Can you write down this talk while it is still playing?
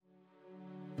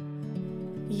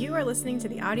You are listening to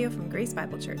the audio from Grace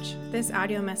Bible Church. This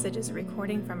audio message is a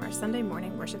recording from our Sunday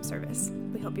morning worship service.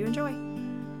 We hope you enjoy.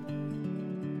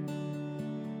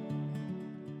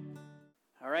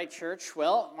 All right, church.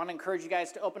 Well, I want to encourage you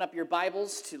guys to open up your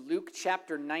Bibles to Luke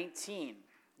chapter 19.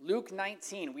 Luke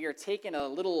 19. We are taking a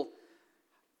little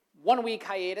one-week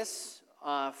hiatus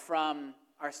from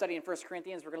our study in 1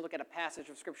 Corinthians. We're going to look at a passage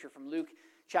of Scripture from Luke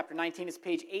chapter 19. It's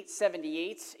page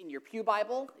 878 in your pew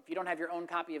Bible. If you don't have your own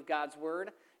copy of God's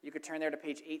Word, you could turn there to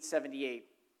page 878.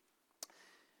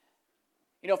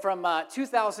 You know, from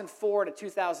 2004 to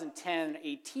 2010,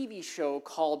 a TV show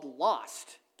called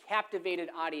Lost captivated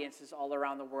audiences all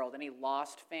around the world. Any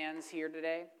Lost fans here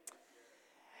today?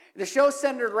 The show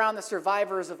centered around the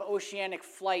survivors of Oceanic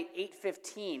Flight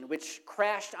 815, which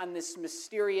crashed on this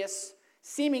mysterious,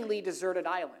 seemingly deserted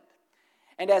island.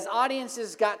 And as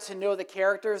audiences got to know the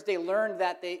characters, they learned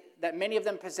that many of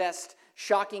them possessed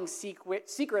shocking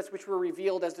secrets which were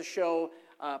revealed as the show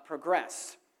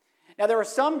progressed. Now, there were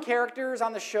some characters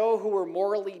on the show who were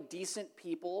morally decent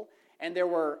people, and there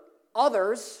were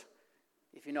others,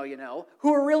 if you know, you know,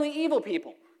 who were really evil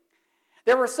people.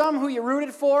 There were some who you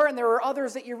rooted for, and there were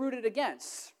others that you rooted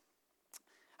against.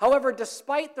 However,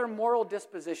 despite their moral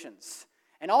dispositions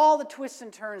and all the twists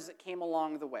and turns that came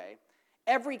along the way,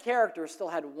 every character still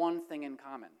had one thing in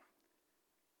common.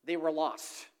 They were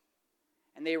lost,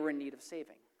 and they were in need of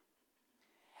saving.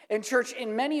 In church,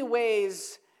 in many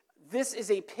ways, this is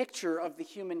a picture of the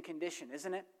human condition,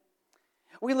 isn't it?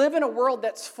 We live in a world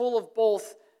that's full of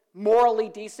both morally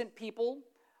decent people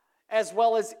as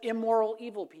well as immoral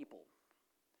evil people.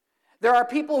 There are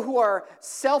people who are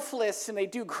selfless and they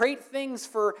do great things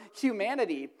for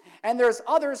humanity, and there's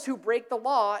others who break the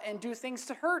law and do things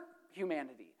to hurt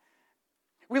humanity.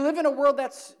 We live in a world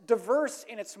that's diverse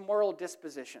in its moral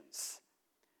dispositions.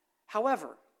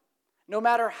 However, no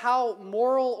matter how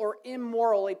moral or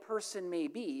immoral a person may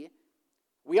be,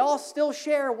 we all still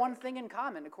share one thing in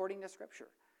common according to Scripture.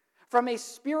 From a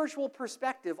spiritual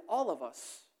perspective, all of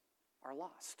us are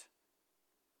lost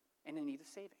and in need of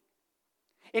saving.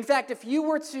 In fact, if you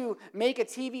were to make a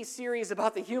TV series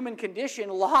about the human condition,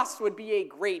 Lost would be a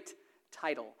great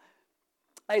title.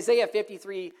 Isaiah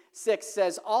 53:6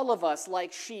 says, "All of us,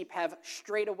 like sheep, have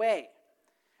strayed away.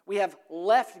 We have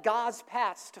left God's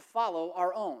paths to follow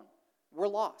our own." We're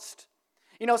lost.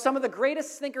 You know, some of the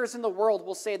greatest thinkers in the world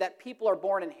will say that people are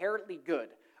born inherently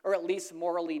good, or at least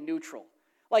morally neutral.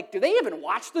 Like, do they even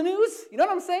watch the news? You know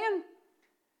what I'm saying?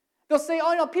 They'll say,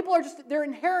 oh, no, people are they're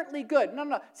inherently good.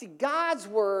 No. See, God's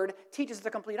word teaches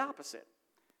the complete opposite.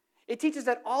 It teaches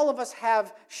that all of us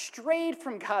have strayed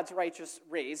from God's righteous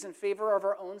ways in favor of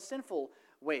our own sinful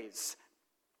ways.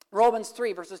 Romans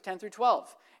 3, verses 10 through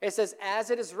 12. It says, "As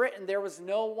it is written, there was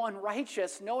no one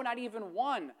righteous, no, not even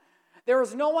one. There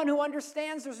is no one who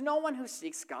understands, there's no one who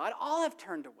seeks God. All have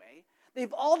turned away.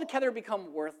 They've all together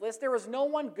become worthless. There is no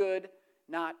one good,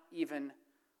 not even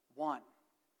one."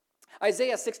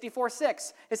 Isaiah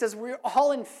 64:6, it says, "We're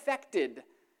all infected."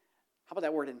 How about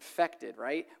that word infected,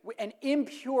 right? And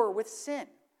impure with sin.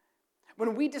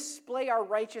 When we display our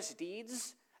righteous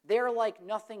deeds, they're like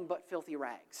nothing but filthy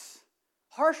rags.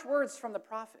 Harsh words from the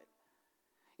prophet.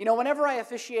 You know, whenever I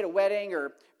officiate a wedding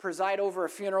or preside over a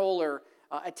funeral or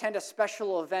attend a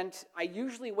special event, I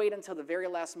usually wait until the very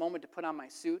last moment to put on my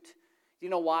suit. Do you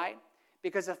know why?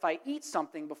 Because if I eat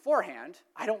something beforehand,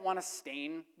 I don't want to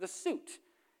stain the suit.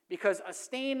 Because a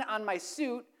stain on my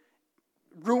suit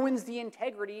ruins the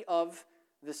integrity of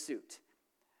the suit.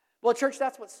 Well, church,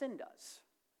 that's what sin does.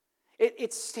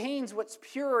 It stains what's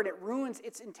pure and it ruins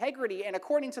its integrity. And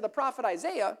according to the prophet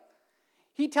Isaiah,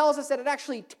 he tells us that it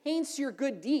actually taints your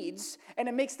good deeds and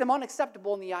it makes them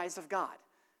unacceptable in the eyes of God.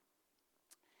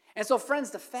 And so,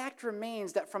 friends, the fact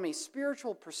remains that from a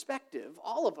spiritual perspective,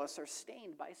 all of us are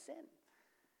stained by sin.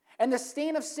 And the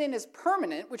stain of sin is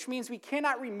permanent, which means we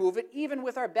cannot remove it even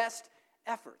with our best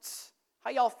efforts. How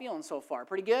y'all feeling so far?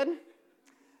 Pretty good?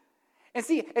 And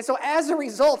so as a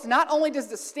result, not only does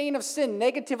the stain of sin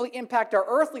negatively impact our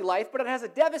earthly life, but it has a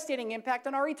devastating impact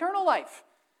on our eternal life.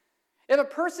 If a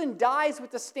person dies with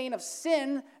the stain of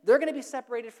sin, they're going to be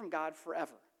separated from God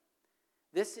forever.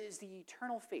 This is the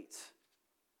eternal fate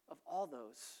of all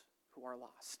those who are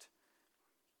lost.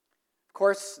 Of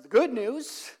course, the good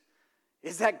news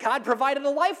is that God provided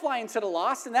a lifeline to the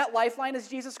lost, and that lifeline is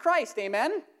Jesus Christ.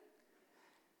 Amen?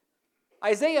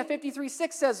 Isaiah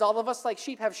 53:6 says, "All of us like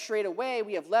sheep have strayed away.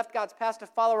 We have left God's path to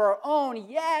follow our own.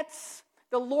 Yet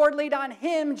the Lord laid on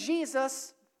him,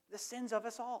 Jesus, the sins of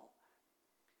us all."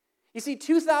 You see,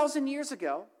 2,000 years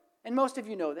ago, and most of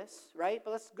you know this, right?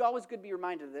 But it's always good to be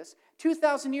reminded of this.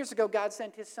 2,000 years ago, God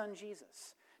sent his son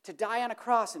Jesus to die on a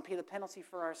cross and pay the penalty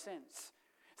for our sins.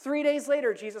 3 days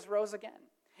later, Jesus rose again.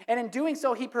 And in doing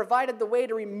so, he provided the way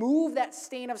to remove that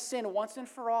stain of sin once and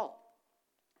for all.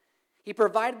 He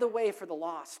provided the way for the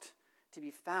lost to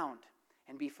be found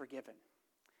and be forgiven.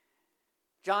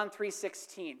 John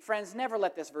 3:16. Friends, never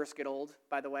let this verse get old,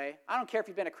 by the way. I don't care if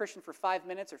you've been a Christian for 5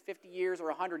 minutes or 50 years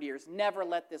or 100 years. Never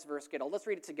let this verse get old. Let's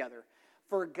read it together.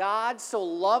 For God so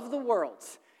loved the world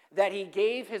that he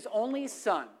gave his only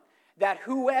Son, that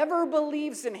whoever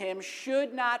believes in him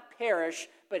should not perish,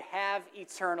 but have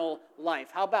eternal life.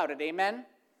 How about it? Amen?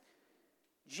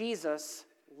 Jesus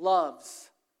loves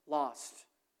lost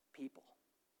people.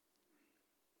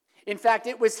 In fact,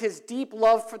 it was his deep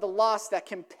love for the lost that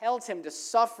compelled him to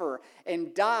suffer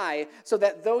and die so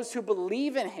that those who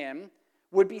believe in him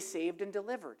would be saved and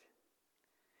delivered.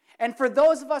 And for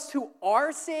those of us who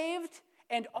are saved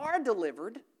and are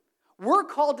delivered, we're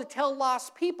called to tell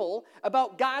lost people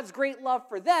about God's great love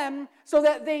for them so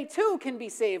that they too can be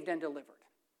saved and delivered.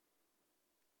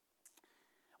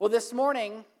 Well, this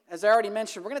morning, as I already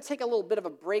mentioned, we're going to take a little bit of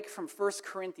a break from 1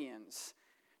 Corinthians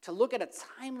to look at a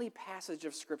timely passage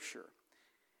of Scripture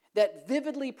that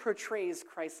vividly portrays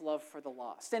Christ's love for the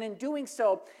lost. And in doing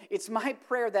so, it's my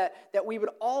prayer that we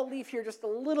would all leave here just a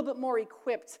little bit more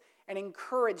equipped and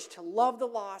encouraged to love the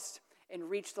lost and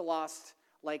reach the lost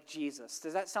like Jesus.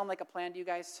 Does that sound like a plan to you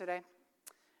guys today?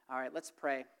 All right, let's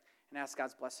pray and ask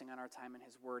God's blessing on our time in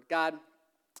his word. God,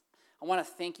 I want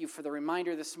to thank you for the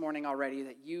reminder this morning already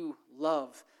that you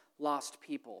love lost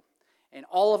people. And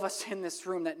all of us in this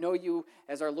room that know you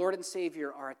as our Lord and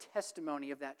Savior are a testimony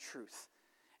of that truth.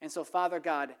 And so, Father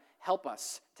God, help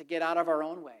us to get out of our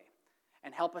own way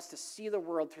and help us to see the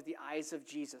world through the eyes of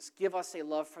Jesus. Give us a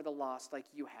love for the lost like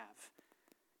you have,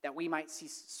 that we might see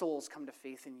souls come to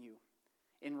faith in you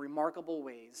in remarkable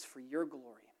ways for your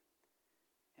glory.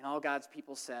 And all God's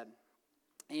people said,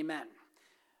 amen.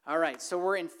 All right, so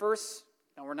we're in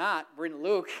we're in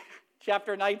Luke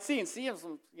chapter 19. See,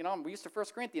 I'm used to 1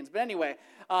 Corinthians. But anyway,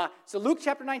 so Luke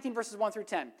chapter 19, verses 1 through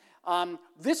 10.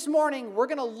 This morning, we're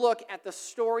going to look at the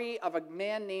story of a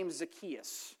man named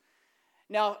Zacchaeus.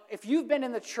 Now, if you've been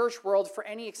in the church world for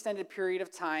any extended period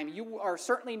of time, you are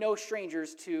certainly no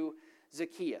strangers to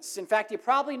Zacchaeus. In fact, you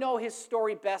probably know his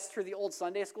story best through the old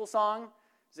Sunday school song.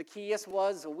 Zacchaeus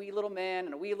was a wee little man,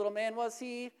 and a wee little man was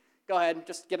he. Go ahead,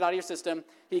 just get it out of your system.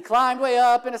 He climbed way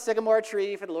up in a sycamore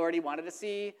tree for the Lord he wanted to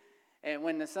see. And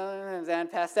when the sun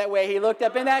passed that way, he looked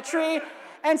up in that tree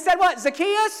and said, what,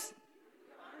 Zacchaeus?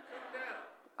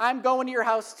 I'm going to your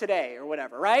house today, or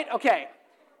whatever, right? Okay,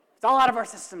 it's all out of our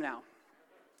system now.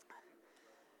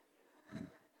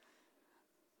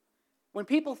 When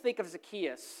people think of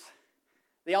Zacchaeus,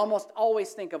 they almost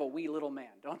always think of a wee little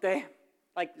man, don't they?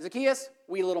 Like, Zacchaeus,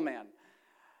 wee little man.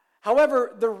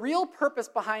 However, the real purpose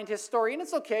behind his story, and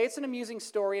it's okay, it's an amusing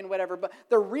story and whatever, but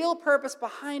the real purpose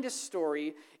behind his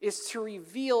story is to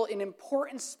reveal an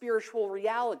important spiritual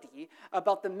reality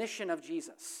about the mission of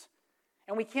Jesus.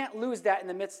 And we can't lose that in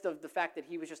the midst of the fact that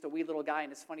he was just a wee little guy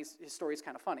and his story is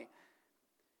kind of funny.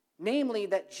 Namely,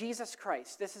 that Jesus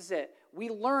Christ, this is it. We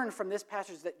learn from this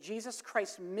passage that Jesus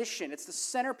Christ's mission, it's the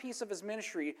centerpiece of his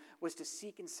ministry, was to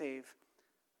seek and save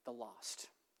the lost.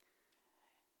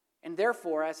 And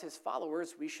therefore, as his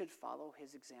followers, we should follow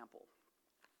his example.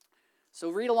 So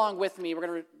read along with me. We're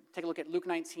going to take a look at Luke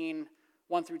 19,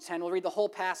 1 through 10. We'll read the whole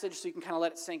passage so you can kind of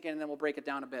let it sink in, and then we'll break it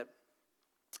down a bit.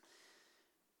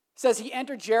 It says, he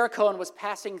entered Jericho and was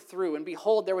passing through, and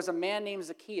behold, there was a man named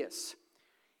Zacchaeus.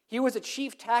 He was a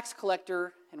chief tax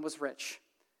collector and was rich.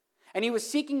 And he was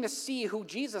seeking to see who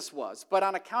Jesus was, but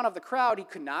on account of the crowd, he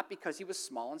could not because he was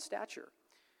small in stature.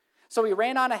 So he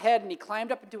ran on ahead and he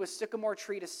climbed up into a sycamore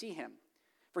tree to see him,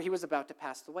 for he was about to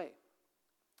pass the way.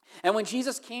 And when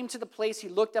Jesus came to the place, he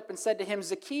looked up and said to him,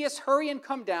 Zacchaeus, hurry and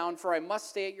come down, for I must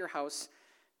stay at your house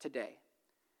today.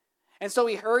 And so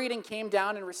he hurried and came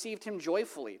down and received him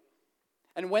joyfully.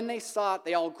 And when they saw it,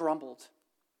 they all grumbled.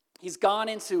 He's gone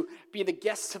in to be the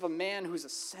guest of a man who's a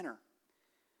sinner.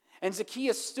 And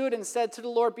Zacchaeus stood and said to the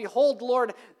Lord, behold,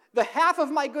 Lord, the half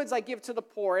of my goods I give to the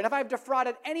poor, and if I've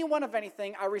defrauded anyone of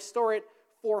anything, I restore it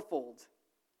fourfold.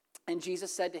 And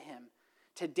Jesus said to him,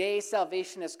 today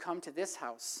salvation has come to this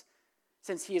house,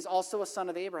 since he is also a son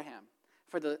of Abraham.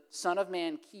 For the Son of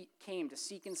Man came to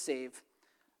seek and save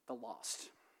the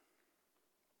lost.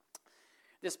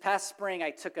 This past spring,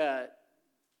 I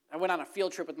went on a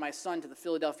field trip with my son to the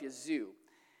Philadelphia Zoo.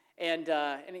 And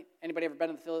anybody ever been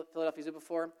to the Philadelphia Zoo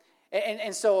before?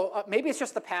 And so maybe it's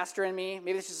just the pastor in me.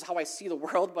 Maybe it's just how I see the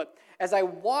world. But as I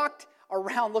walked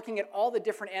around looking at all the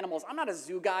different animals, I'm not a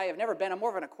zoo guy. I've never been. I'm more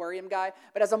of an aquarium guy.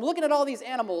 But as I'm looking at all these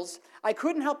animals, I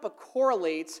couldn't help but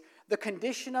correlate the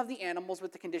condition of the animals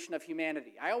with the condition of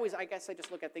humanity. I guess I just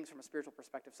look at things from a spiritual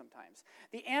perspective sometimes.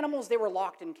 The animals, they were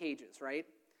locked in cages, right?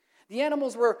 The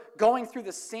animals were going through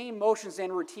the same motions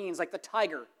and routines, like the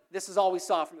tiger. This is all we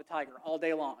saw from the tiger all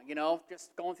day long,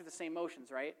 just going through the same motions,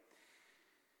 right?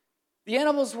 The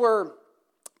animals were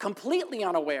completely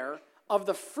unaware of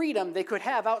the freedom they could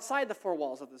have outside the four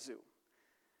walls of the zoo.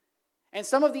 And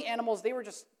some of the animals, they were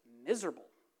just miserable.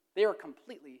 They were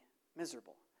completely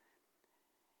miserable.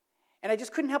 And I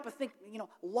just couldn't help but think,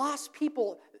 lost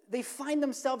people, they find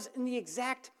themselves in the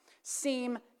exact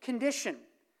same condition.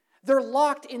 They're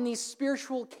locked in these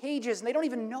spiritual cages, and they don't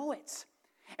even know it.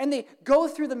 And they go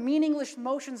through the meaningless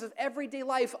motions of everyday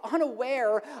life,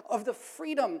 unaware of the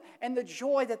freedom and the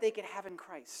joy that they could have in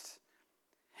Christ.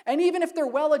 And even if they're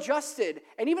well-adjusted,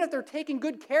 and even if they're taken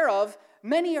good care of,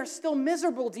 many are still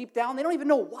miserable deep down. They don't even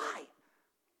know why.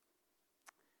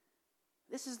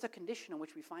 This is the condition in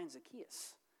which we find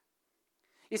Zacchaeus.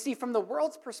 You see, from the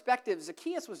world's perspective,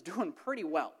 Zacchaeus was doing pretty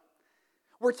well.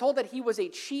 We're told that he was a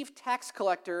chief tax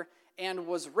collector and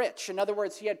was rich. In other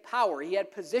words, he had power, he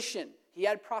had position, he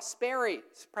had prosperity.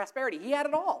 He had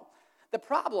it all. The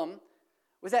problem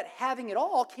was that having it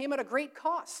all came at a great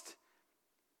cost.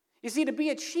 You see, to be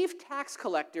a chief tax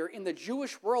collector in the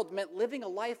Jewish world meant living a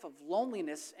life of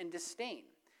loneliness and disdain.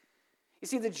 You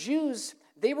see, the Jews,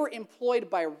 they were employed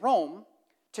by Rome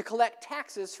to collect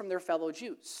taxes from their fellow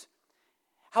Jews.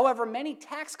 However, many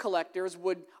tax collectors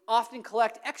would often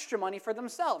collect extra money for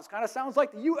themselves. Kind of sounds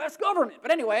like the U.S. government. But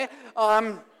anyway,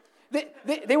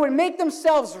 they would make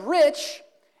themselves rich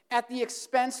at the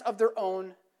expense of their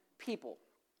own people.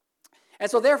 And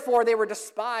so therefore, they were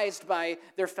despised by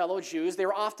their fellow Jews. They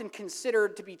were often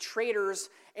considered to be traitors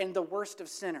and the worst of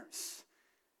sinners.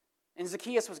 And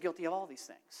Zacchaeus was guilty of all these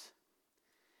things.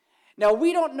 Now,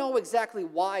 we don't know exactly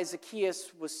why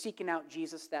Zacchaeus was seeking out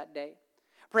Jesus that day.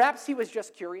 Perhaps he was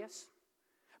just curious.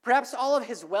 Perhaps all of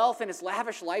his wealth and his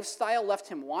lavish lifestyle left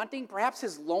him wanting. Perhaps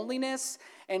his loneliness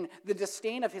and the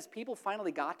disdain of his people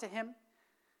finally got to him.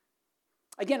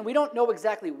 Again, we don't know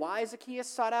exactly why Zacchaeus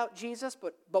sought out Jesus,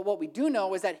 but what we do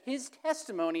know is that his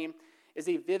testimony is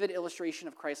a vivid illustration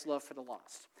of Christ's love for the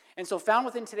lost. And so found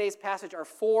within today's passage are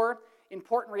four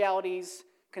important realities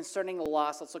concerning the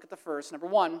lost. Let's look at the first. Number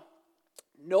one,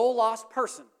 no lost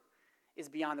person is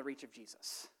beyond the reach of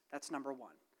Jesus. That's number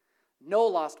one. No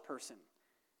lost person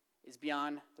is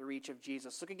beyond the reach of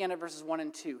Jesus. Look again at verses 1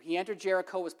 and 2. He entered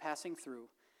Jericho, was passing through,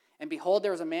 and behold,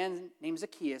 there was a man named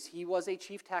Zacchaeus. He was a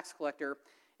chief tax collector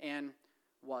and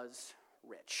was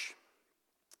rich.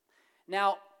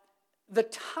 Now, the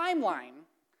timeline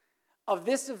of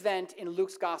this event in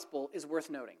Luke's gospel is worth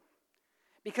noting,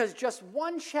 because just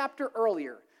one chapter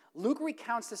earlier, Luke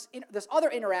recounts this other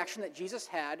interaction that Jesus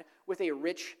had with a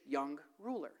rich young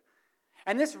ruler.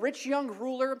 And this rich young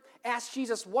ruler asked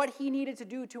Jesus what he needed to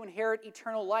do to inherit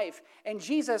eternal life. And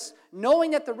Jesus, knowing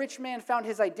that the rich man found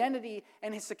his identity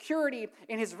and his security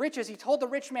in his riches, he told the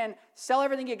rich man, sell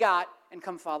everything you got and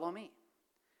come follow me.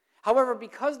 However,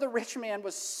 because the rich man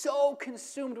was so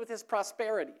consumed with his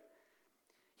prosperity,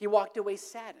 he walked away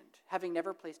saddened, having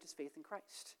never placed his faith in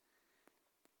Christ.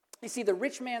 You see, the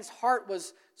rich man's heart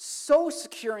was so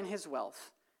secure in his wealth,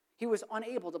 he was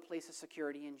unable to place his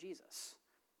security in Jesus.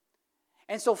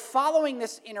 And so following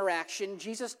this interaction,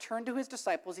 Jesus turned to his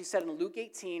disciples. He said in Luke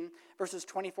 18, verses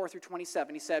 24 through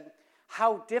 27, he said,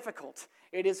 how difficult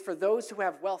it is for those who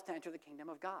have wealth to enter the kingdom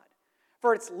of God.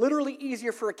 For it's literally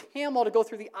easier for a camel to go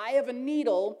through the eye of a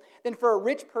needle than for a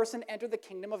rich person to enter the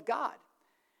kingdom of God.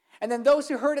 And then those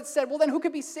who heard it said, well, then who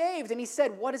could be saved? And he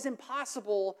said, what is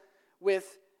impossible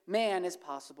with man is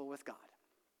possible with God.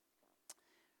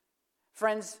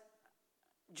 Friends,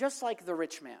 just like the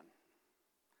rich man,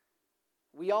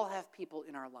 we all have people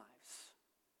in our lives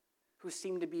who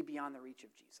seem to be beyond the reach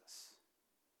of Jesus.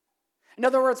 In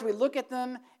other words, we look at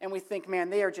them and we think, man,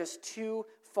 they are just too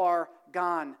far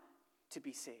gone to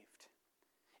be saved.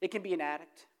 It can be an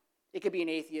addict. It could be an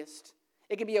atheist.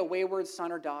 It could be a wayward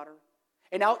son or daughter,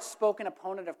 an outspoken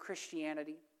opponent of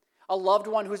Christianity, a loved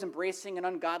one who's embracing an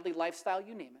ungodly lifestyle,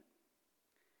 you name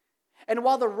it. And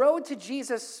while the road to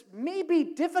Jesus may be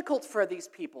difficult for these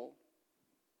people,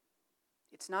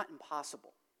 it's not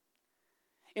impossible.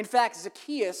 In fact,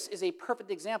 Zacchaeus is a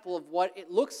perfect example of what it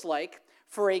looks like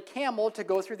for a camel to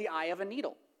go through the eye of a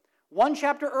needle. One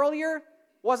chapter earlier,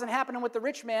 wasn't happening with the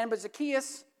rich man, but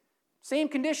Zacchaeus, same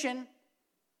condition,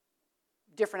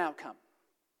 different outcome.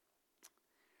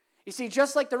 You see,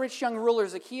 just like the rich young ruler,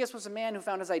 Zacchaeus was a man who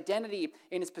found his identity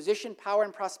in his position, power,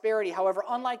 and prosperity. However,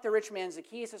 unlike the rich man,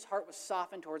 Zacchaeus' heart was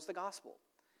softened towards the gospel.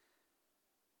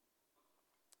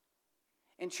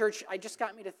 And church, it just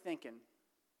got me to thinking,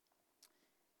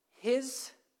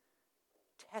 His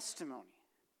testimony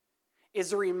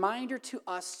is a reminder to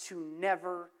us to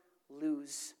never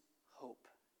lose hope.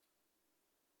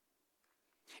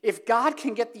 If God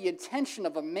can get the attention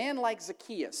of a man like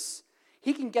Zacchaeus,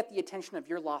 he can get the attention of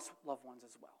your lost loved ones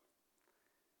as well.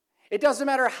 It doesn't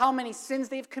matter how many sins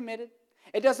they've committed.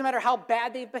 It doesn't matter how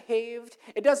bad they've behaved.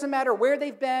 It doesn't matter where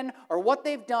they've been or what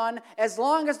they've done. As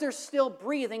long as they're still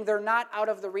breathing, they're not out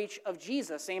of the reach of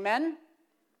Jesus. Amen?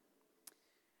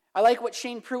 I like what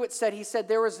Shane Pruitt said. He said,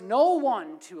 there was no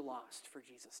one too lost for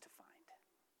Jesus to find.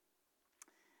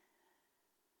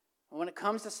 When it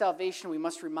comes to salvation, we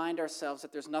must remind ourselves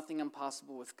that there's nothing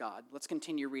impossible with God. Let's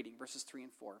continue reading verses 3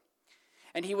 and 4.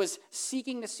 And he was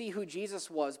seeking to see who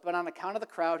Jesus was, but on account of the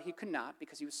crowd, he could not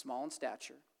because he was small in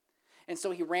stature. And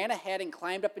so he ran ahead and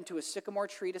climbed up into a sycamore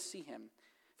tree to see him,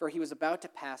 for he was about to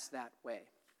pass that way.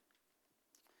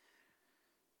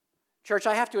 Church,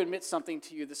 I have to admit something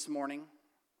to you this morning.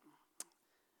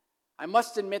 I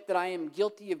must admit that I am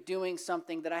guilty of doing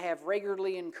something that I have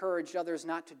regularly encouraged others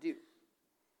not to do.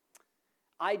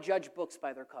 I judge books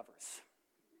by their covers.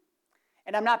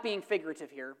 And I'm not being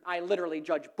figurative here. I literally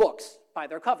judge books by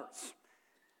their covers.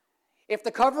 If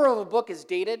the cover of a book is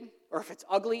dated, or if it's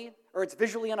ugly, or it's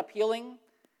visually unappealing,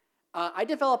 I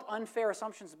develop unfair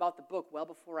assumptions about the book well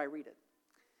before I read it.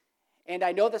 And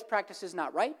I know this practice is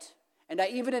not right, and I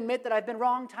even admit that I've been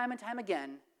wrong time and time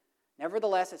again.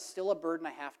 Nevertheless, it's still a burden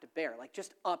I have to bear. Like,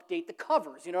 just update the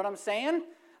covers, you know what I'm saying?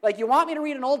 Like, you want me to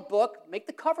read an old book, make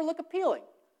the cover look appealing.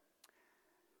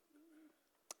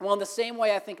 Well, in the same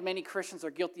way, I think many Christians are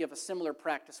guilty of a similar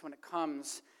practice when it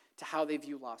comes to how they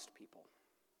view lost people.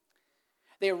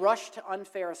 They rush to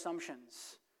unfair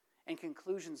assumptions and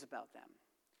conclusions about them.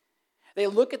 They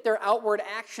look at their outward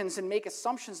actions and make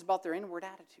assumptions about their inward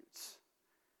attitudes.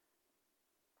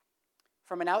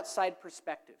 From an outside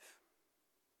perspective,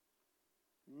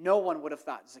 no one would have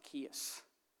thought Zacchaeus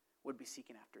would be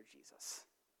seeking after Jesus.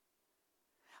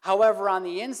 However, on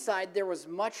the inside, there was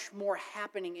much more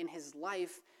happening in his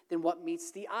life than what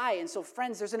meets the eye. And so,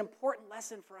 friends, there's an important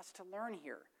lesson for us to learn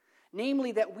here.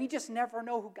 Namely, that we just never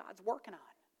know who God's working on.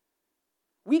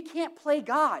 We can't play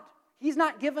God. He's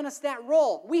not given us that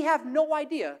role. We have no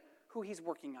idea who he's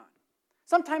working on.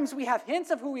 Sometimes we have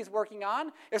hints of who he's working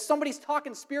on. If somebody's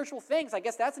talking spiritual things, I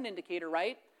guess that's an indicator,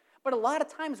 right? But a lot of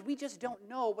times we just don't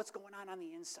know what's going on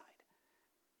the inside.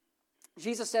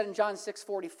 Jesus said in John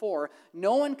 6:44,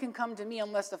 "No one can come to me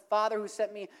unless the Father who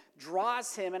sent me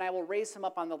draws him, and I will raise him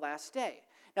up on the last day."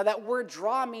 Now that word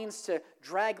draw means to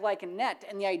drag like a net,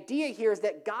 and the idea here is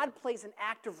that God plays an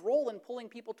active role in pulling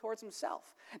people towards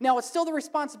himself. Now it's still the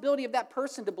responsibility of that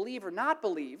person to believe or not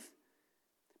believe,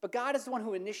 but God is the one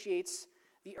who initiates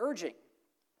the urging.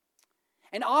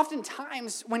 And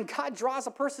oftentimes when God draws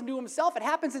a person to himself, it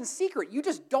happens in secret. You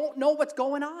just don't know what's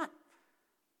going on.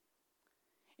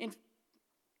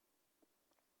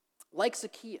 Like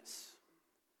Zacchaeus,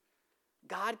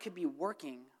 God could be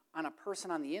working on a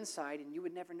person on the inside, and you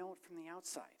would never know it from the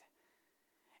outside.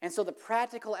 And so the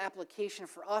practical application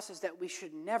for us is that we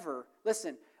should never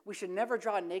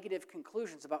draw negative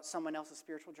conclusions about someone else's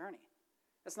spiritual journey.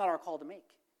 That's not our call to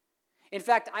make. In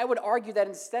fact, I would argue that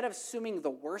instead of assuming the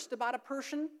worst about a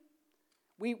person,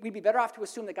 we'd be better off to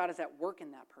assume that God is at work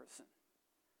in that person.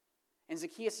 And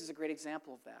Zacchaeus is a great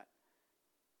example of that.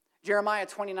 Jeremiah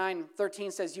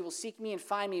 29:13 says, "You will seek me and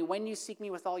find me when you seek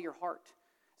me with all your heart."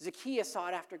 Zacchaeus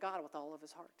sought after God with all of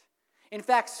his heart. In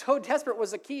fact, so desperate was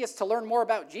Zacchaeus to learn more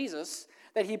about Jesus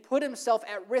that he put himself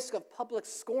at risk of public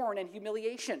scorn and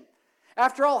humiliation.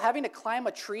 After all, having to climb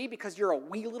a tree because you're a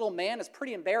wee little man is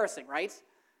pretty embarrassing, right?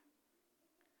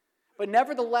 But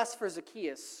nevertheless, for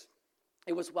Zacchaeus,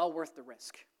 it was well worth the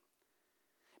risk.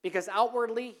 Because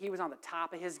outwardly, he was on the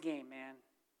top of his game, man.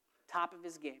 Top of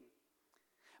his game.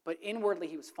 But inwardly,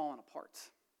 he was falling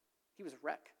apart. He was a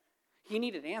wreck. He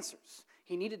needed answers.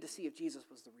 He needed to see if Jesus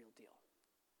was the real deal.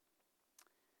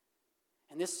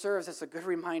 And this serves as a good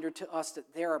reminder to us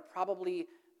that there are probably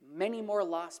many more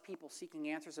lost people seeking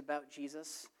answers about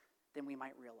Jesus than we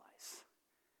might realize.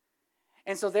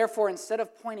 And so therefore, instead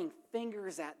of pointing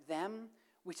fingers at them,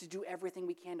 we should do everything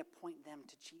we can to point them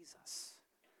to Jesus.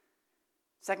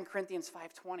 2 Corinthians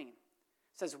 5:20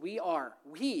 says,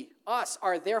 us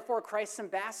are therefore Christ's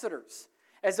ambassadors,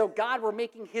 as though God were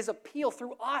making his appeal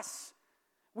through us.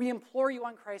 We implore you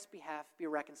on Christ's behalf, be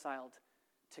reconciled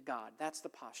to God. That's the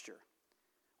posture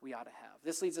we ought to have.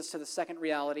 This leads us to the second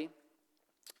reality.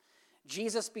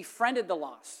 Jesus befriended the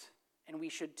lost, and we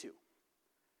should too.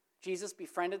 Jesus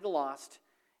befriended the lost,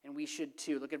 and we should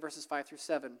too. Look at verses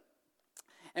 5-7.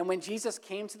 "And when Jesus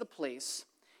came to the place,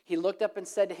 he looked up and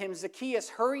said to him, 'Zacchaeus,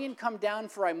 hurry and come down,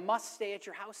 for I must stay at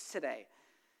your house today.'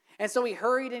 And so he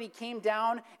hurried and he came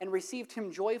down and received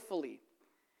him joyfully.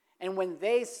 And when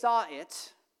they saw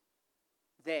it,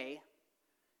 they,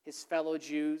 his fellow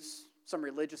Jews, some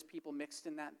religious people mixed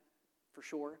in that for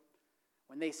sure,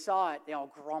 when they saw it, they all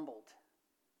grumbled.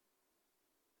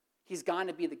 He's gone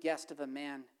to be the guest of a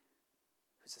man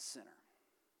who's a sinner.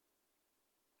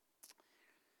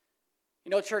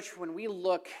 You know, church, when we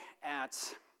look at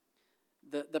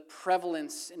the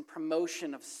prevalence and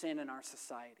promotion of sin in our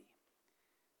society,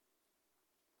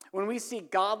 when we see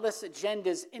godless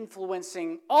agendas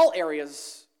influencing all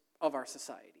areas of our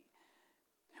society,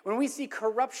 when we see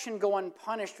corruption go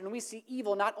unpunished, when we see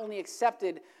evil not only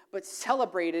accepted but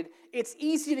celebrated, it's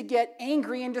easy to get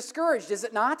angry and discouraged, is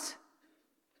it not?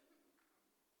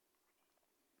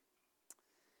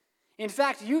 In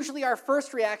fact, usually our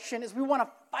first reaction is we want to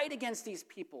fight against these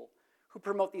people who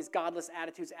promote these godless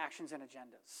attitudes, actions, and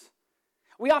agendas.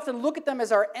 We often look at them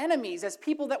as our enemies, as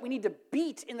people that we need to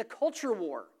beat in the culture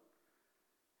war.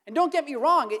 And don't get me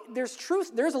wrong, there's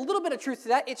a little bit of truth to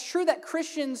that. It's true that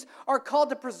Christians are called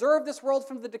to preserve this world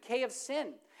from the decay of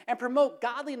sin and promote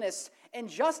godliness and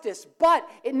justice, but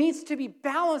it needs to be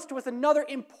balanced with another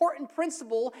important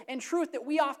principle and truth that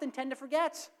we often tend to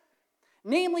forget.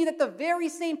 Namely, that the very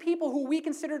same people who we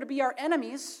consider to be our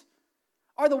enemies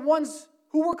are the ones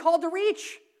who we're called to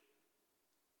reach.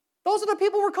 Those are the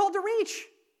people we're called to reach.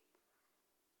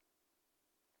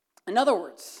 In other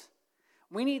words,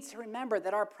 we need to remember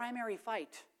that our primary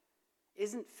fight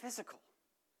isn't physical.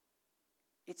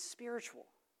 It's spiritual.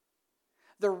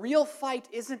 The real fight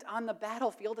isn't on the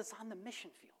battlefield, it's on the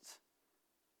mission field.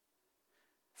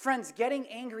 Friends, getting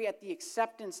angry at the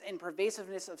acceptance and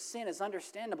pervasiveness of sin is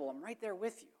understandable. I'm right there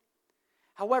with you.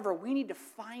 However, we need to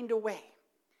find a way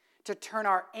to turn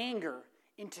our anger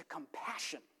into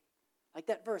compassion, like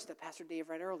that verse that Pastor Dave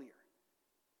read earlier.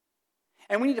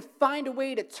 And we need to find a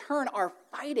way to turn our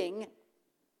fighting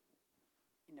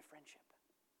into friendship.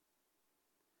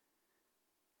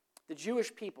 The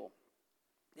Jewish people,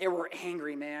 they were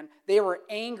angry, man. They were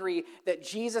angry that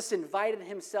Jesus invited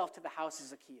himself to the house of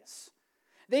Zacchaeus.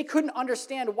 They couldn't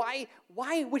understand why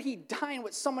would he dine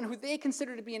with someone who they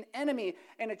considered to be an enemy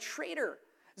and a traitor.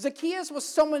 Zacchaeus was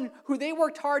someone who they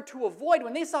worked hard to avoid.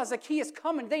 When they saw Zacchaeus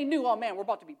coming, they knew, oh man, we're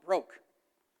about to be broke.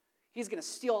 He's going to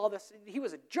steal all this. He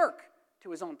was a jerk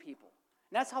to his own people.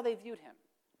 And that's how they viewed him.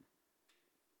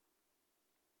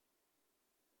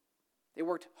 They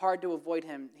worked hard to avoid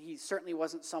him. He certainly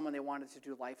wasn't someone they wanted to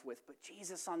do life with. But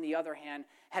Jesus, on the other hand,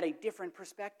 had a different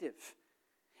perspective.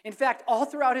 In fact, all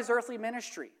throughout his earthly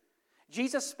ministry,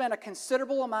 Jesus spent a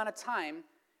considerable amount of time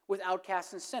with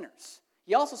outcasts and sinners.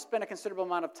 He also spent a considerable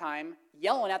amount of time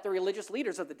yelling at the religious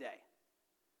leaders of the day.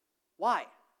 Why?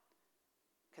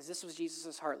 Because this was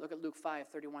Jesus' heart. Look at Luke 5,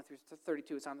 31 through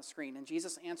 32. It's on the screen. And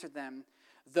Jesus answered them,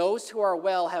 "Those who are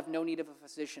well have no need of a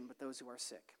physician, but those who are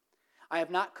sick. I have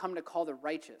not come to call the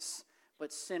righteous,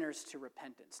 but sinners to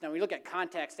repentance." Now, when we look at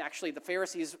context, actually, the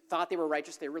Pharisees thought they were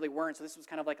righteous. They really weren't. So this was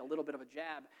kind of like a little bit of a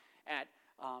jab at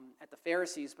the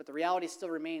Pharisees. But the reality still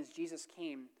remains, Jesus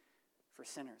came for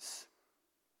sinners.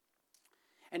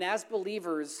 And as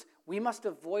believers, we must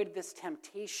avoid this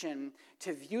temptation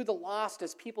to view the lost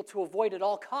as people to avoid at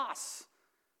all costs.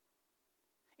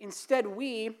 Instead,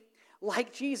 we,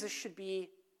 like Jesus, should be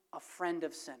a friend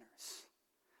of sinners.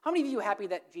 How many of you are happy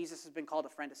that Jesus has been called a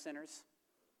friend of sinners?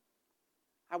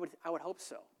 I would hope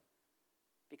so,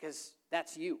 because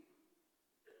that's you.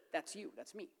 That's you.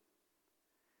 That's me.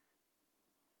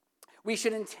 We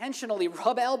should intentionally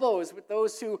rub elbows with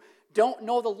those who don't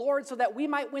know the Lord so that we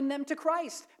might win them to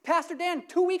Christ. Pastor Dan,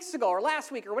 2 weeks ago or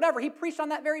last week or whatever, he preached on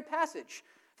that very passage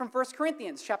from 1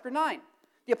 Corinthians chapter 9.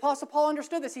 The Apostle Paul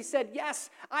understood this. He said, yes,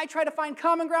 I try to find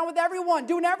common ground with everyone,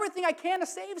 doing everything I can to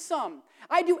save some.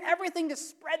 I do everything to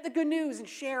spread the good news and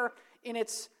share in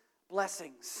its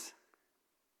blessings.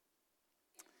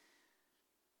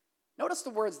 Notice the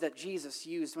words that Jesus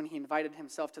used when he invited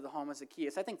himself to the home of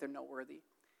Zacchaeus. I think they're noteworthy.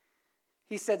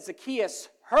 He said, "Zacchaeus,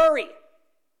 hurry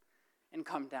and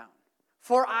come down,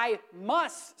 for I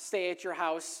must stay at your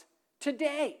house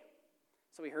today."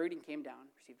 So he hurried and came down,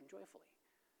 received him joyfully.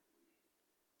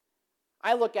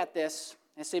 I look at this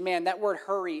and say, man, that word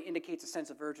hurry indicates a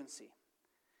sense of urgency.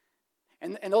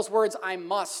 And those words, I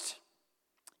must,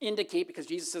 indicate, because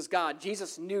Jesus is God,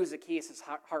 Jesus knew Zacchaeus'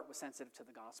 heart was sensitive to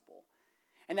the gospel.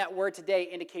 And that word today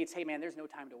indicates, hey man, there's no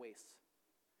time to waste.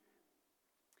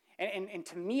 And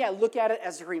to me, I look at it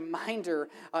as a reminder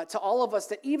to all of us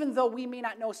that even though we may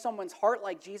not know someone's heart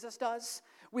like Jesus does,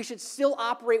 we should still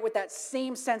operate with that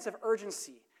same sense of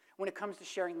urgency when it comes to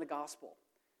sharing the gospel.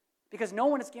 Because no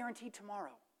one is guaranteed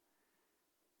tomorrow.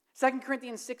 2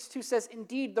 Corinthians 6:2 says,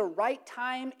 indeed, the right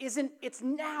time it's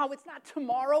now. It's not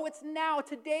tomorrow, it's now.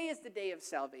 Today is the day of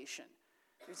salvation.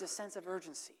 There's a sense of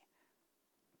urgency.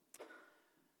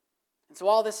 And so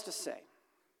all this to say,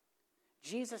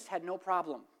 Jesus had no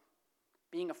problem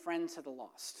being a friend to the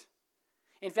lost.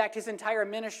 In fact, his entire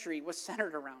ministry was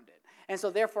centered around it. And so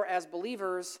therefore, as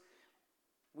believers,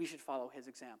 we should follow his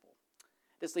example.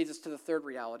 This leads us to the third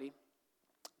reality.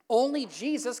 Only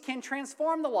Jesus can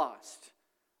transform the lost.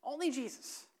 Only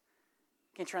Jesus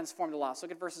can transform the lost.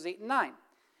 Look at verses 8 and 9.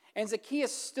 And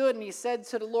Zacchaeus stood and he said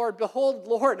to the Lord, behold,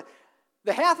 Lord,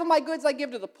 the half of my goods I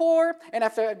give to the poor, and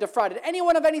if I have defrauded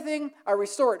anyone of anything, I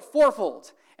restore it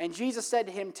fourfold. And Jesus said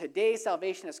to him, today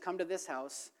salvation has come to this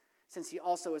house, since he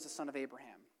also is a son of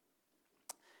Abraham.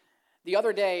 The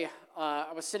other day,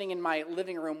 I was sitting in my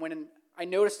living room when I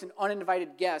noticed an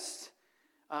uninvited guest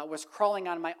was crawling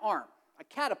on my arm, a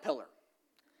caterpillar.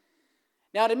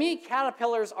 Now, to me,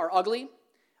 caterpillars are ugly,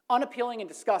 unappealing, and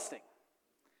disgusting.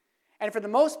 And for the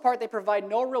most part, they provide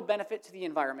no real benefit to the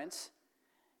environment,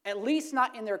 at least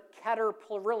not in their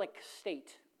caterpillaric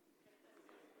state.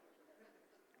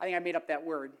 I think I made up that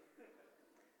word.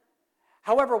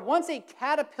 However, once a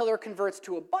caterpillar converts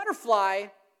to a butterfly,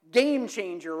 game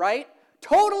changer, right?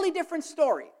 Totally different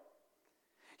story.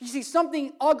 You see,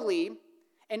 something ugly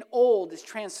and old is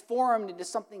transformed into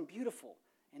something beautiful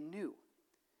and new.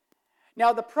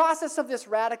 Now, the process of this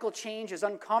radical change is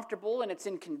uncomfortable and it's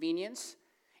inconvenience.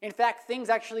 In fact, things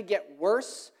actually get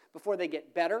worse before they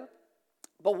get better.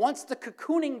 But once the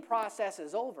cocooning process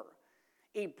is over,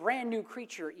 a brand new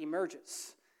creature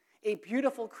emerges. A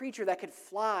beautiful creature that could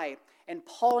fly and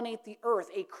pollinate the earth,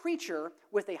 a creature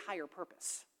with a higher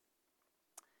purpose.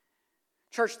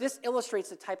 Church, this illustrates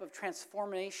the type of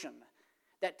transformation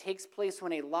that takes place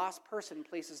when a lost person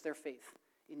places their faith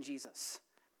in Jesus.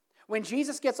 When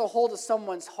Jesus gets a hold of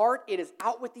someone's heart, it is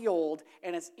out with the old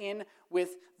and it's in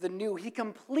with the new. He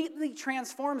completely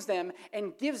transforms them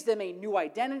and gives them a new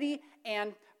identity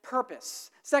and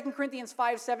purpose. 2 Corinthians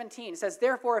 5:17 says,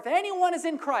 therefore, if anyone is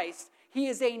in Christ, he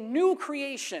is a new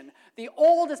creation. The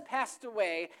old has passed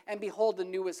away, and behold, the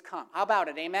new has come. How about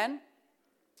it? Amen?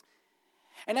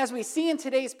 And as we see in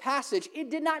today's passage, it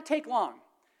did not take long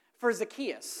for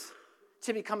Zacchaeus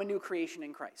to become a new creation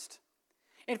in Christ.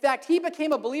 In fact, he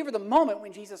became a believer the moment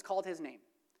when Jesus called his name.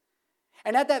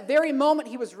 And at that very moment,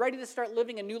 he was ready to start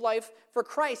living a new life for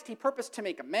Christ. He purposed to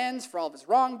make amends for all of his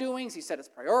wrongdoings. He set his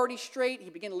priorities straight. He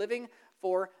began living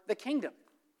for the kingdom.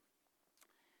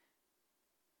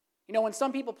 You know, when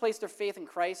some people place their faith in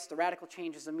Christ, the radical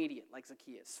change is immediate, like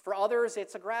Zacchaeus. For others,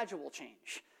 it's a gradual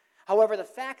change. However, the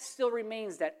fact still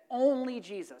remains that only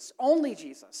Jesus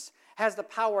has the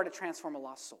power to transform a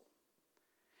lost soul.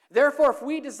 Therefore, if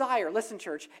we desire, listen,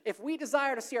 church, if we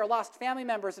desire to see our lost family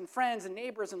members and friends and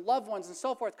neighbors and loved ones and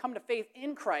so forth come to faith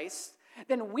in Christ,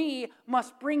 then we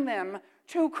must bring them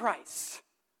to Christ.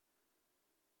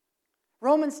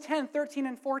 Romans 10:13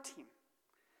 and 14.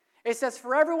 It says,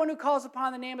 for everyone who calls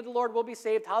upon the name of the Lord will be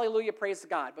saved. Hallelujah, praise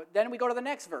God. But then we go to the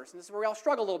next verse, and this is where we all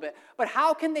struggle a little bit. But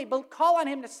how can they call on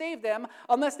him to save them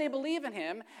unless they believe in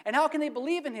him? And how can they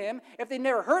believe in him if they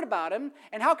never heard about him?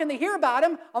 And how can they hear about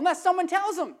him unless someone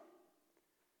tells them?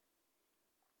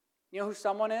 You know who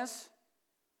someone is?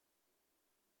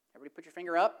 Everybody put your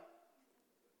finger up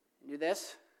and do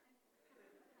this.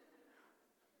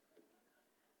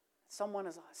 Someone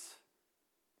is us.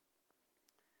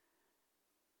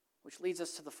 Which leads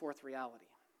us to the fourth reality.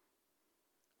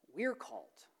 We're called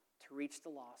to reach the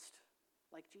lost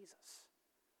like Jesus.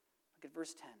 Look at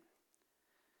verse 10.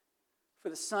 For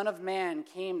the Son of Man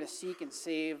came to seek and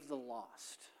save the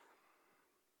lost.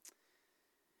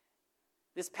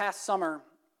 This past summer,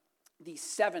 the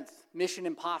 7th Mission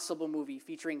Impossible movie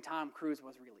featuring Tom Cruise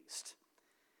was released.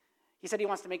 He said he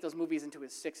wants to make those movies into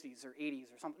his 60s or 80s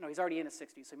or something. No, he's already in his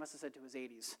 60s, so he must have said to his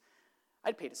 80s.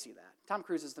 I'd pay to see that. Tom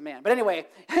Cruise is the man. But anyway,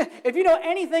 if you know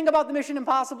anything about the Mission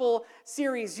Impossible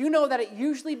series, you know that it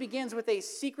usually begins with a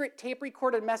secret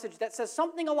tape-recorded message that says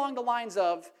something along the lines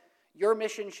of, your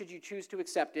mission, should you choose to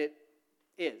accept it,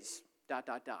 is ...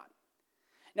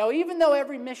 Now, even though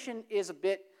every mission is a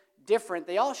bit different,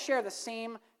 they all share the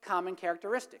same common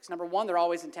characteristics. Number one, they're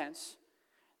always intense.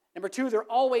 Number two, they're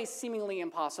always seemingly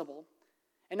impossible.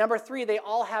 And number three, they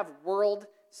all have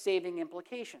world-saving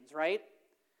implications, right?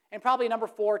 And probably number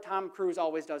four, Tom Cruise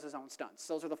always does his own stunts.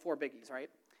 Those are the four biggies, right?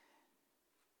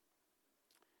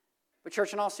 But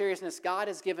church, in all seriousness, God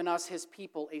has given us, his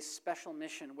people, a special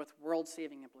mission with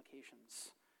world-saving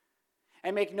implications.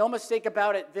 And make no mistake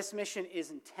about it, this mission is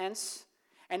intense,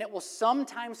 and it will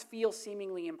sometimes feel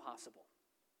seemingly impossible.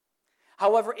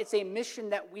 However, it's a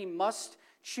mission that we must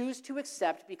choose to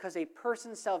accept because a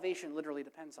person's salvation literally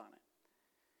depends on it.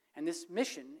 And this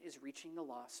mission is reaching the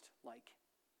lost like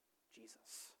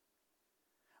Jesus.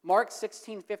 Mark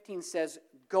 16:15 says,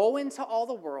 "Go into all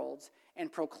the world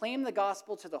and proclaim the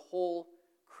gospel to the whole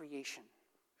creation."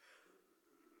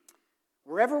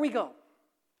 Wherever we go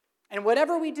and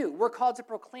whatever we do, we're called to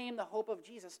proclaim the hope of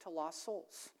Jesus to lost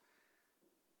souls.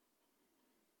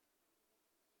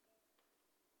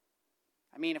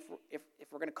 I mean, if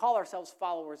we're going to call ourselves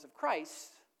followers of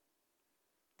Christ,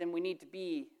 then we need to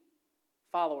be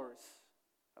followers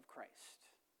of Christ.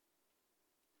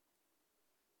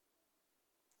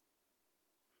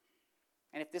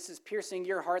 And if this is piercing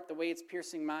your heart the way it's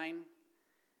piercing mine,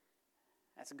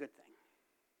 that's a good thing.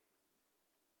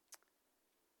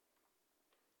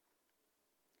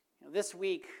 This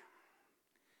week,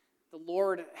 the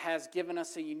Lord has given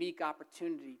us a unique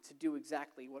opportunity to do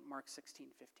exactly what Mark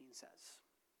 16:15 says.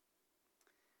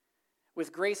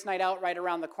 With Grace Night Out right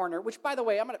around the corner, which, by the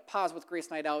way, I'm going to pause with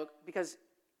Grace Night Out because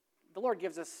the Lord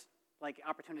gives us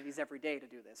opportunities every day to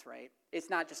do this, right? It's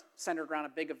not just centered around a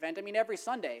big event. I mean, every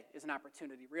Sunday is an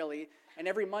opportunity, really. And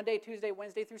every Monday, Tuesday,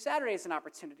 Wednesday through Saturday is an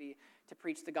opportunity to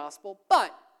preach the gospel.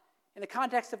 But in the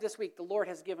context of this week, the Lord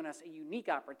has given us a unique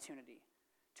opportunity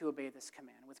to obey this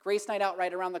command. With Grace Night Out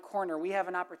right around the corner, we have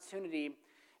an opportunity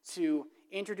to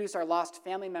introduce our lost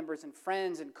family members and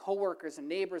friends and coworkers and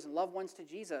neighbors and loved ones to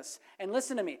Jesus. And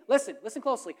listen to me. Listen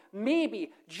closely.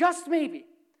 Maybe, just maybe,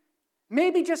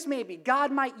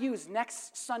 God might use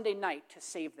next Sunday night to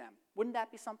save them. Wouldn't that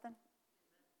be something?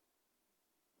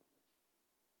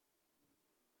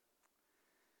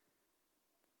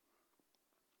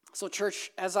 So, church,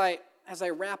 as I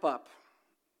wrap up,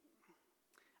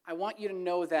 I want you to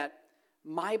know that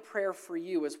my prayer for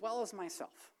you, as well as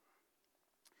myself,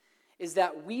 is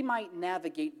that we might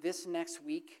navigate this next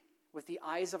week with the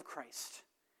eyes of Christ,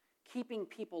 keeping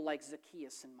people like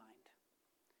Zacchaeus in mind.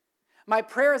 My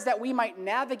prayer is that we might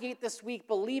navigate this week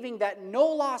believing that no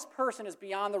lost person is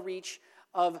beyond the reach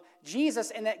of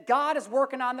Jesus and that God is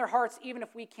working on their hearts even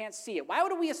if we can't see it. Why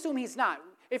would we assume he's not?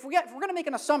 If we're going to make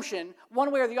an assumption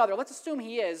one way or the other, let's assume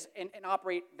he is and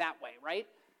operate that way, right?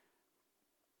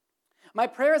 My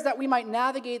prayer is that we might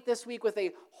navigate this week with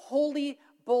a holy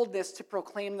boldness to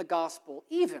proclaim the gospel,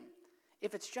 even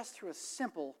if it's just through a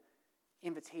simple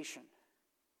invitation.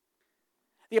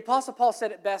 The Apostle Paul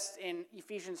said it best in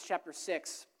Ephesians chapter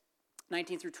 6,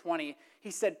 19 through 20.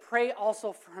 He said, "Pray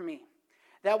also for me,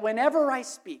 that whenever I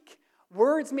speak,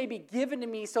 words may be given to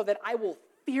me so that I will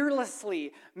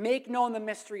fearlessly make known the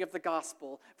mystery of the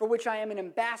gospel, for which I am an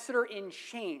ambassador in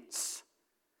chains,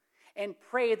 and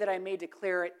pray that I may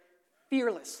declare it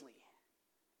fearlessly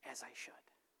as I should."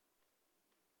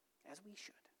 As we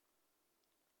should.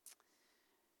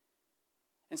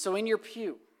 And so in your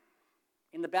pew,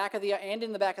 in the back of the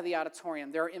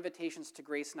auditorium, there are invitations to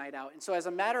Grace Night Out. And so as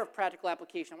a matter of practical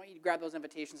application, I want you to grab those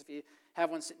invitations if you have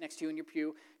one sitting next to you in your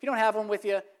pew. If you don't have one with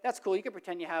you, that's cool. You can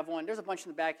pretend you have one. There's a bunch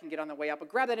in the back you can get on the way out. But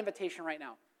grab that invitation right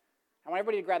now. I want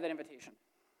everybody to grab that invitation.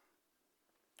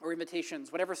 Or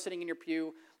invitations, whatever's sitting in your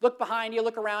pew. Look behind you,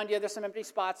 look around you. There's some empty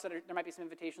spots. There might be some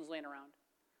invitations laying around.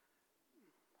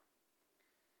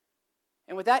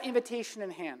 And with that invitation in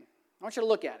hand, I want you to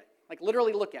look at it.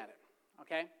 Literally look at it.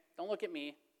 Okay? Don't look at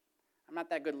me. I'm not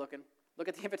that good looking. Look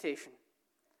at the invitation.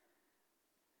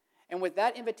 And with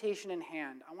that invitation in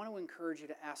hand, I want to encourage you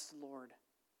to ask the Lord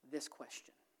this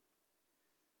question.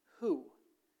 Who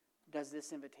does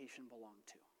this invitation belong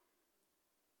to?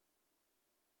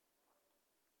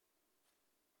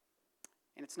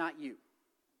 And it's not you.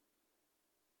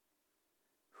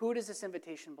 Who does this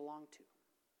invitation belong to?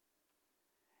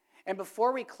 And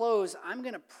before we close, I'm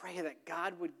going to pray that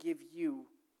God would give you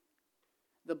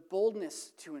the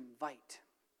boldness to invite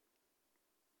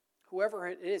whoever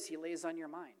it is he lays on your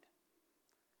mind.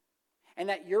 And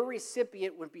that your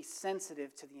recipient would be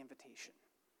sensitive to the invitation.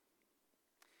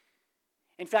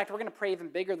 In fact, we're going to pray even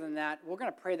bigger than that. We're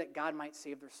going to pray that God might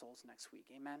save their souls next week.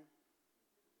 Amen?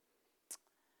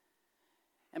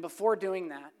 And before doing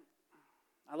that,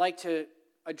 I'd like to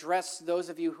address those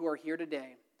of you who are here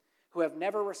today who have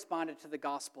never responded to the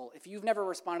gospel. If you've never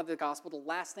responded to the gospel, the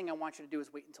last thing I want you to do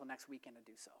is wait until next weekend to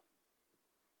do so.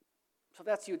 So if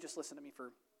that's you, just listen to me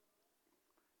for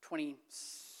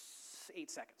 28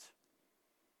 seconds.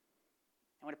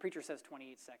 And when a preacher says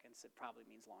 28 seconds, it probably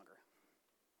means longer.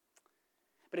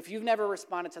 But if you've never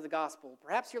responded to the gospel,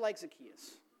 perhaps you're like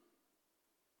Zacchaeus.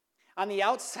 On the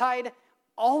outside,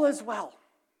 all is well.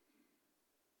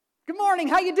 Good morning,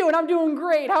 how you doing? I'm doing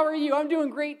great. How are you? I'm doing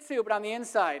great too. But on the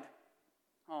inside,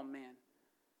 oh man.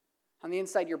 On the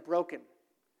inside, you're broken.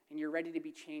 and you're ready to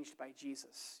be changed by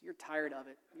Jesus. You're tired of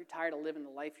it. You're tired of living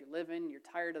the life you're living. You're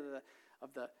tired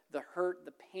of the hurt,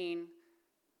 the pain,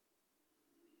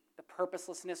 the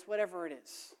purposelessness, whatever it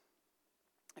is.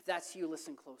 If that's you,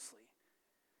 listen closely.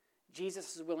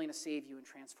 Jesus is willing to save you and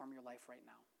transform your life right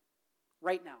now.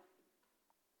 Right now.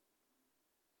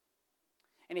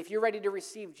 And if you're ready to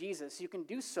receive Jesus, you can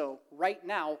do so right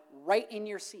now, right in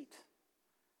your seat.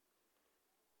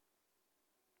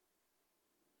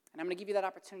 And I'm going to give you that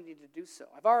opportunity to do so.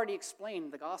 I've already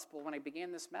explained the gospel when I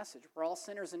began this message. We're all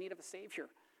sinners in need of a Savior.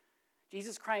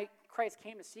 Jesus Christ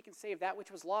came to seek and save that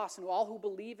which was lost, and all who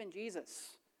believe in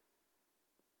Jesus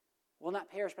will not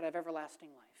perish but have everlasting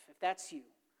life. If that's you,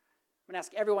 I'm going to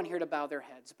ask everyone here to bow their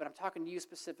heads, but I'm talking to you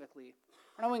specifically.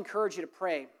 I want to encourage you to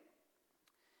pray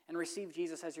and receive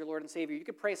Jesus as your Lord and Savior. You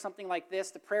could pray something like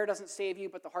this. The prayer doesn't save you,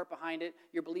 but the heart behind it,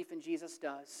 your belief in Jesus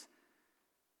does.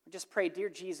 Just pray, "Dear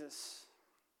Jesus,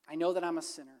 I know that I'm a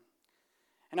sinner,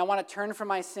 and I want to turn from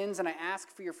my sins, and I ask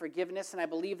for your forgiveness, and I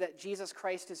believe that Jesus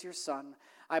Christ is your Son.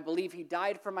 I believe he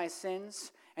died for my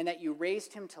sins, and that you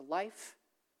raised him to life,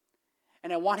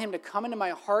 and I want him to come into my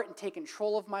heart and take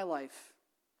control of my life.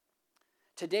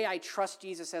 Today I trust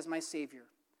Jesus as my Savior,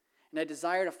 and I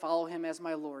desire to follow him as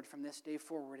my Lord from this day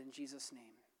forward in Jesus'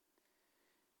 name."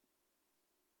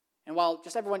 And while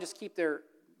everyone just keep their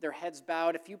heads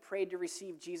bowed, if you prayed to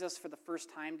receive Jesus for the first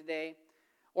time today,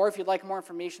 or if you'd like more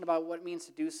information about what it means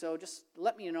to do so, just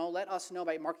let us know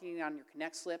by marking it on your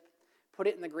Connect slip. Put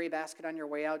it in the gray basket on your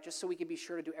way out, just so we can be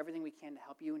sure to do everything we can to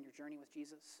help you in your journey with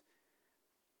Jesus.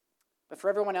 But for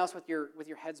everyone else with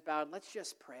your heads bowed, let's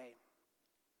just pray.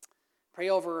 Pray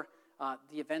over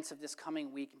the events of this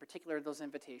coming week, in particular those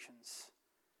invitations.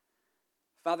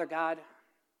 Father God,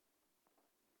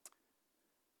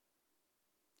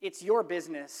 it's your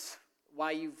business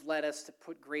why you've led us to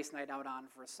put Grace Night out on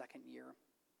for a second year.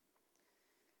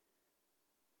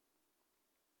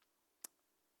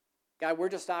 God, we're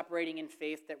just operating in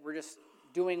faith that we're just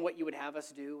doing what you would have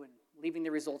us do and leaving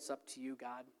the results up to you,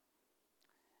 God.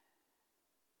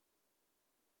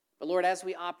 But Lord, as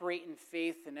we operate in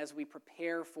faith and as we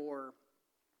prepare for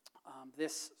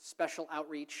this special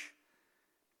outreach,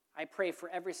 I pray for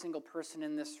every single person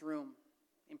in this room,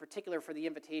 in particular for the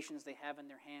invitations they have in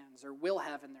their hands or will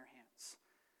have in their hands.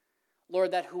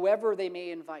 Lord, that whoever they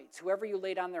may invite, whoever you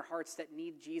laid on their hearts that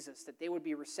need Jesus, that they would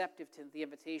be receptive to the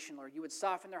invitation, Lord. You would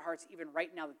soften their hearts even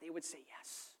right now, that they would say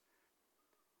yes.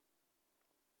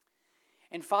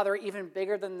 And Father, even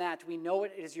bigger than that, we know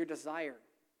it is your desire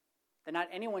that not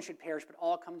anyone should perish, but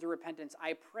all come to repentance.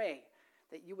 I pray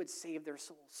that you would save their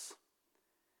souls.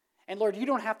 And Lord, you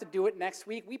don't have to do it next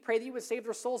week. We pray that you would save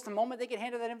their souls the moment they get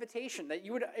handed that invitation, that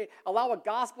you would allow a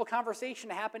gospel conversation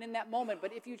to happen in that moment.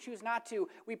 But if you choose not to,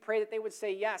 we pray that they would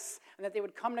say yes, and that they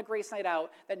would come to Grace Night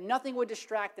Out, that nothing would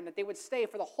distract them, that they would stay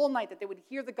for the whole night, that they would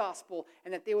hear the gospel,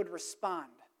 and that they would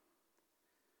respond.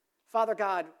 Father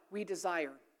God, we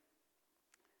desire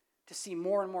to see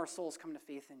more and more souls come to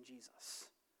faith in Jesus.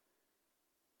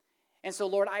 And so,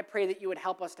 Lord, I pray that you would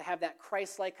help us to have that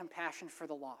Christ-like compassion for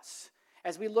the lost.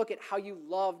 As we look at how you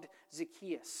loved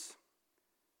Zacchaeus.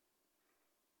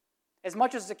 As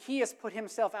much as Zacchaeus put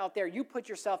himself out there, you put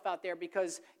yourself out there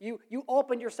because you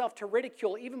opened yourself to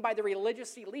ridicule, even by the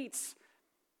religious elites,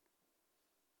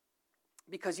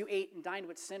 because you ate and dined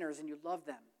with sinners and you loved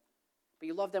them. But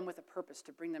you loved them with a purpose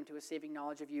to bring them to a saving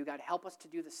knowledge of you. God, help us to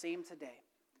do the same today.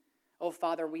 Oh,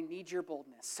 Father, we need your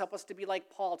boldness. Help us to be like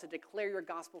Paul, to declare your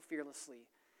gospel fearlessly,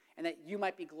 and that you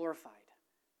might be glorified.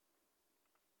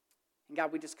 And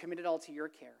God, we just commit it all to your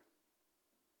care.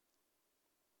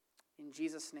 In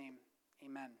Jesus' name,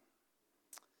 amen.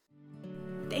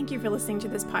 Thank you for listening to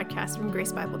this podcast from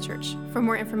Grace Bible Church. For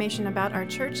more information about our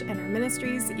church and our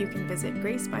ministries, you can visit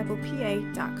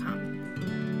gracebiblepa.com.